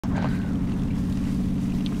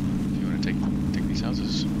you want to take these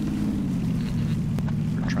houses,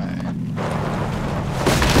 or try.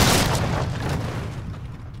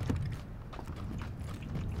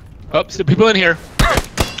 Oh, still people in here. In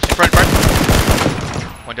front.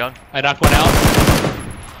 One down. I knocked one out.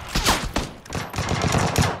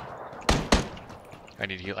 I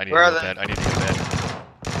need to heal. I need Where to are heal they? bad. I need to heal bad.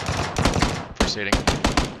 First aiding.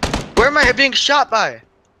 Where am I being shot by?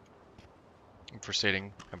 I'm first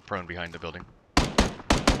aiding. I'm prone behind the building.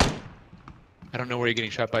 I don't know where you're getting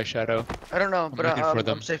shot by, Shadow. I don't know, I'm but looking for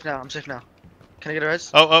them. I'm safe now. I'm safe now. Can I get a res?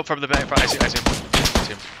 Oh, from the back. I see him. I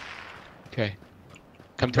see him. Okay.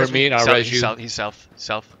 Come toward me and I'll res you. He's south.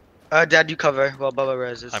 Dad, you cover while Bubba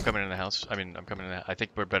reses. I'm coming in the house. I'm coming in. I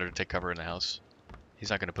think we're better to take cover in the house. He's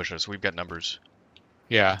not going to push us. We've got numbers.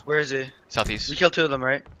 Yeah. Where is he? Southeast. We killed 2 of them,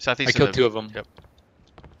 right? Southeast. I killed 2 of them. Yep.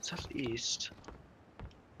 Southeast.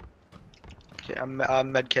 Okay, I'm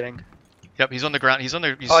med kitting. Yep. He's on the ground. He's still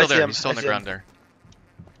there. He's still on the ground there.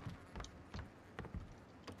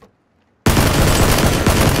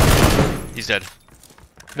 He's dead.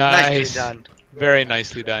 Nice. Nicely done. Very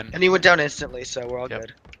nicely done. And he went down instantly, so we're all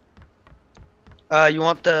good. You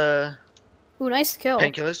want the Ooh, nice kill.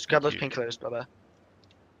 painkillers? Grab those painkillers, Bubba.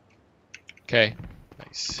 Okay.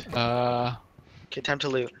 Nice. Okay, time to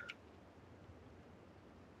loot.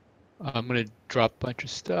 I'm gonna drop a bunch of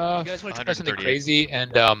stuff. You guys want to try something 138. crazy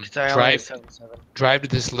and Sorry, I only have drive 77. drive to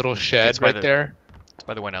this little shed by right there. It's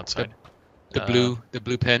by the one outside. The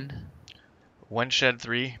blue pin. One shed,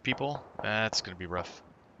 3 people. That's gonna be rough.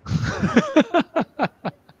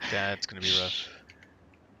 That's gonna be rough.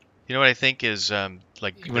 You know what I think is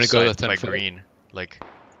like You wanna this go side left by on foot? green, like,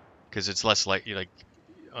 because it's less like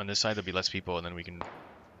on this side there'll be less people, and then we can,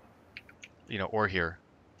 or here,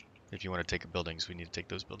 if you want to take buildings, we need to take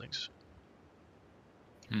those buildings.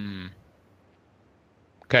 Hmm.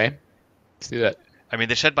 Okay. Let's do that. I mean,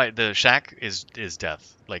 the shack is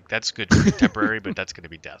death. Like that's good temporary, but that's gonna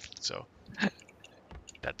be death. So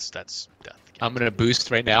that's death. I'm gonna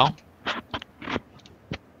boost right now.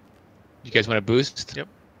 You guys want to boost? Yep.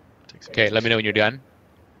 Okay, let me know when you're done.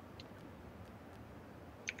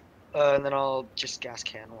 And then I'll just gas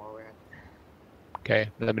can while we're at it. Okay,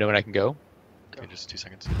 let me know when I can go. Okay, just 2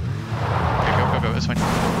 seconds. Okay, go. That's fine.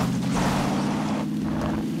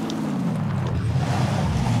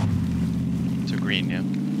 So green, yeah.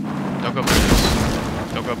 Don't go up the hills.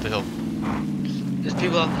 Don't go up the hill. There's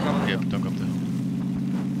people on the top of the Yep, hill. don't go up the hill.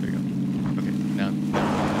 There you go. Okay, now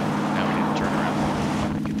we need to turn around.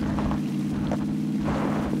 Get there.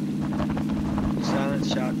 Silent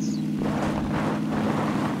shots.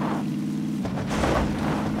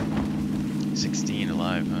 16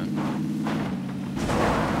 alive, huh?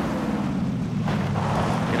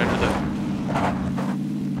 Get under the...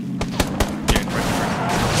 Yeah, right.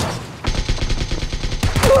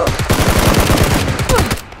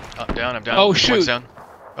 I'm down. Oh, shoot. One's down.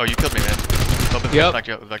 Oh, you killed me, man. Bubba Yep. knocked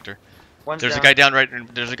you out with Vector. One's There's down. a guy down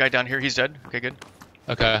there's a guy down here. He's dead. Okay, good.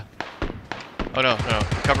 Okay. Oh, no.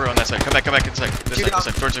 Cover on that side. Come back inside. This Two side. down.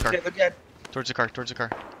 Towards the car. Okay, they're dead. Towards the car.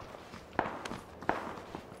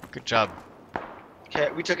 Good job. Okay,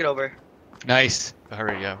 we took it over. Nice.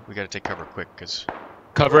 Hurry, yeah. We gotta take cover quick, because...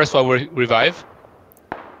 Cover us while we revive.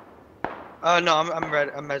 No, I'm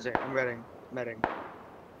ready. I'm medding.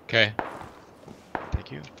 Okay.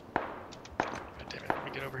 Thank you. God damn it. Let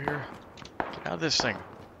me get over here. Get out of this thing.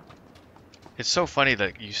 It's so funny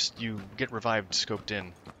that you get revived scoped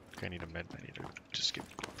in. Okay, I need a med. I need to just get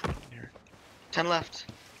put in here. 10 left.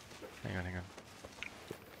 Hang on.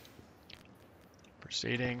 First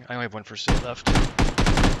aiding. I only have 1 first aid left.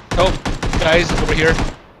 Oh, guys, over here.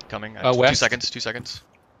 Coming. West. 2 seconds.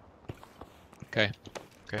 Okay.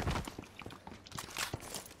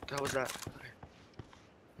 What was that?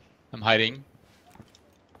 I'm hiding.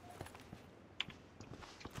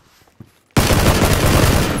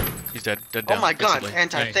 He's dead. Dead down. Oh my god, instantly.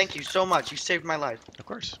 Anti, Nice. thank you so much. You saved my life. Of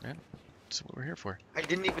course, man. That's what we're here for. I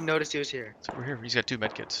didn't even notice he was here. That's what we're here for. He's got 2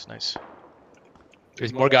 medkits. Nice.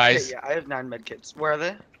 There's more guys. Okay, yeah, I have 9 medkits. Where are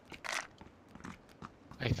they?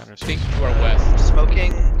 I think to our west.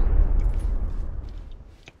 Smoking.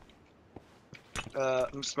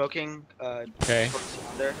 I'm smoking. Okay.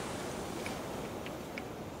 There.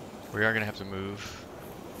 We are gonna have to move.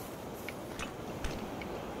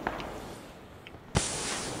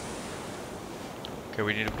 Okay,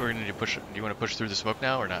 we're gonna need to push. Do you want to push through the smoke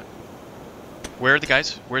now or not? Where are the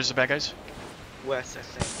guys? Where's the bad guys? West, I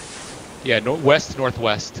think. Yeah, west,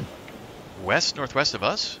 northwest. West, northwest of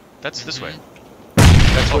us? That's this way.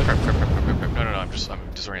 That's Oh what. crap. No. I'm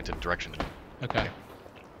disoriented. Direction. Okay.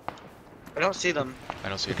 I don't see them. I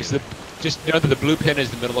don't see it. Because just know that the blue pin is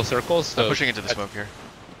the middle of circles. So I'm pushing into the smoke here.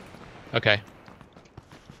 Okay.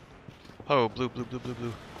 Oh, blue.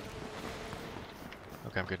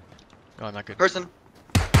 Okay, I'm good. No, I'm not good. Person.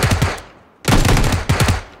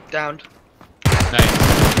 Downed.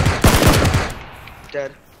 Nice.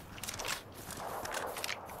 Dead.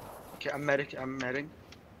 Okay, I'm medding.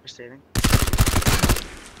 Restating.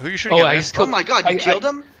 Who are you shooting Oh, at? I man? just killed. Oh my god, you killed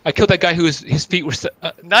him? I killed that guy who his feet were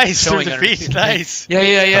Nice, through showing the underneath feet. his Nice.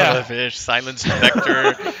 Yeah. Bubbafish, silenced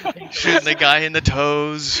vector, shooting the guy in the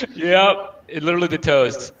toes. Yep. Literally the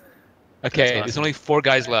toes. Okay, awesome. there's only 4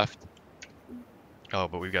 guys left. Oh,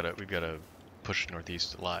 but we've got to push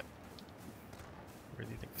northeast a lot. Where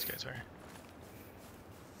do you think these guys are?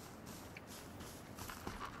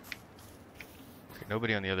 Okay,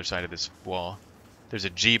 nobody on the other side of this wall. There's a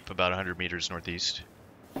jeep about 100 meters northeast.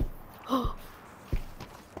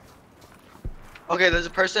 Okay, there's a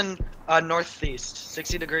person northeast,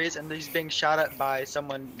 60 degrees, and he's being shot at by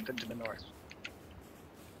someone to the north.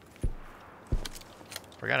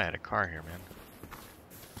 Forgot I had a car here, man.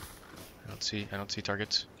 I don't see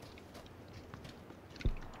targets.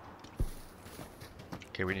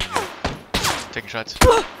 Okay, we need to taking shots.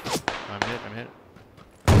 Oh, I'm hit.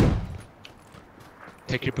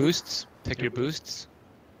 Take your boosts. Take your boosts.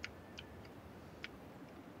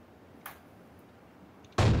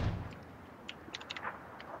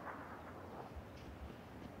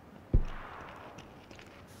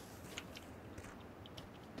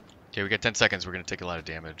 Okay, we got 10 seconds. We're gonna take a lot of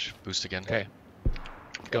damage. Boost again. Okay.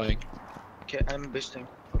 Going. Okay, I'm boosting.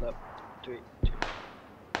 Hold up. 3, 2.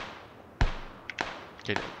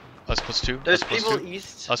 Okay, us plus 2. There's us plus people 2.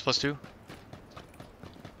 east. Us plus 2.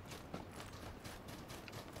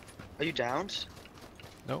 Are you downed?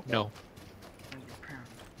 No. No. Oh, you're proud.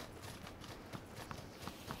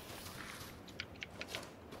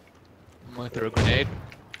 I'm going to throw a grenade.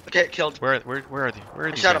 Okay, killed. Where are they? Where are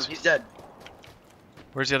I these shot guys? him. He's dead.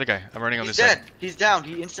 Where's the other guy? I'm running on He's this dead. side. He's down.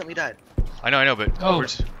 He instantly died. I know, but Oh.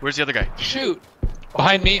 where's the other guy? Shoot!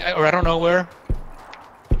 Behind me, or I don't know where.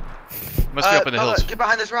 He must be up in the Bubba, hills. get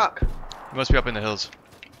behind this rock. He must be up in the hills.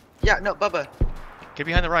 Yeah, no, Bubba. Get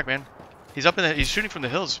behind the rock, man. He's up in the. He's shooting from the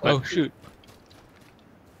hills. But Oh shoot!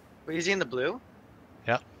 Wait, is he in the blue?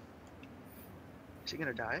 Yeah. Is he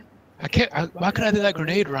gonna die? I can't. Why couldn't I do that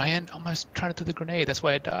grenade, Ryan? I'm just trying to do the grenade. That's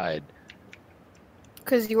why I died.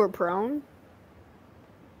 Because you were prone?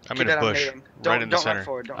 I'm Keep in a that on bush, mating. right in the Don't run center.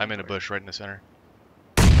 forward, don't I'm run in a forward. bush, right in the center.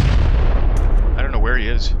 I don't know where he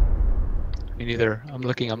is. Me neither. I'm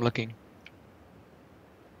looking.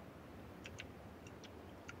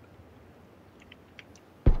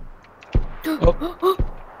 Oh.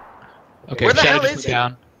 Okay, Where the hell Shadow just is went he?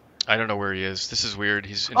 down. I don't know where he is. This is weird.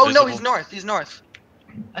 He's Oh invisible. no, he's north. He's north.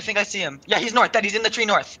 I think I see him. Yeah, he's north. Dead. He's in the tree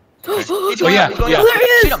north. He's Oh, going yeah, up. He's going yeah. up. There he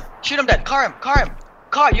is! Shoot him. Shoot him dead. Car him.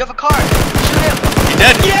 Car. You have a car. Shoot him. He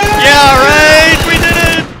dead. Yeah, right. We did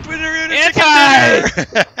it. We did it.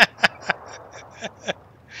 Anti!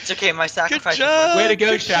 It's okay. My sacrifice. Good was worth job. Way to go,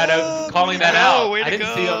 Good Shadow. job. Calling that Way to out. go. Way I to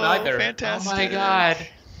didn't see him go. either. Fantastic. Oh my god.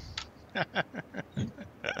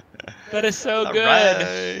 That is so All good.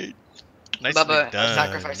 right. Nicely Bubba, done.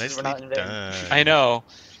 sacrifices were not Nicely in vain. done. I know.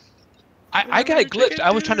 I got glitched.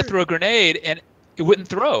 I was trying to throw a grenade and it wouldn't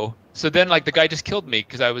throw. So then, like, the guy just killed me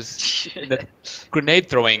because I was in the grenade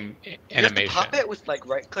throwing You have to animation. pop it with like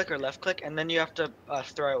right click or left click, and then you have to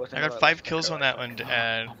throw it with. I another got 5 left kills click or on that right one, click.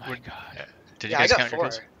 and Oh my god. did you Yeah, I guys got count your 4.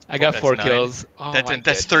 kills? I got That's 4 9. kills. Oh That's my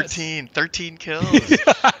that's goodness. 13 kills.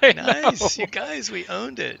 I Nice, know. you guys, we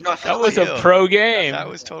owned it. No, I That felt was like a pro game. That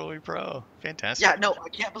was totally pro. Fantastic. Yeah, no, I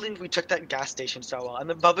can't believe we took that gas station so well. And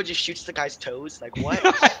then Bubba just shoots the guy's toes. Like, what?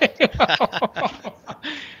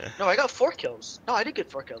 No, I got 4 kills. No, I did get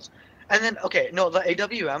 4 kills. And then, okay, no, the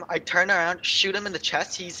AWM, I turn around, shoot him in the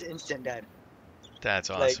chest, he's instant dead. That's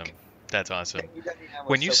Like, awesome. That's awesome. The AWM was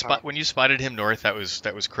When you so powerful. when you spotted him north, that was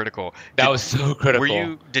critical. That was so critical.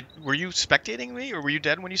 Were you spectating me, or were you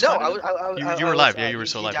dead when you No, spotted I him? was. You were I alive. was, Yeah, you were he-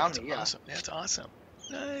 so he alive. downed That's me, yeah. awesome. That's awesome.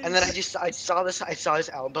 Nice. And then I saw his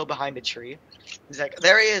elbow behind a tree. He's like,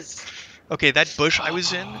 there he is. Okay, that bush I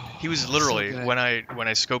was in, he was So literally good. when I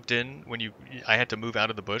scoped in, I had to move out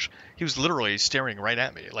of the bush, he was literally staring right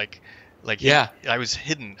at me, like Yeah. I was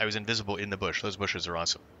hidden, I was invisible in the bush. Those bushes are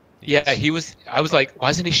awesome. Yeah, he was. I was like,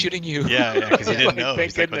 why isn't he shooting you? Yeah, because he didn't Like, know.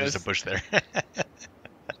 thank He's like, oh, there's a goodness. bush there.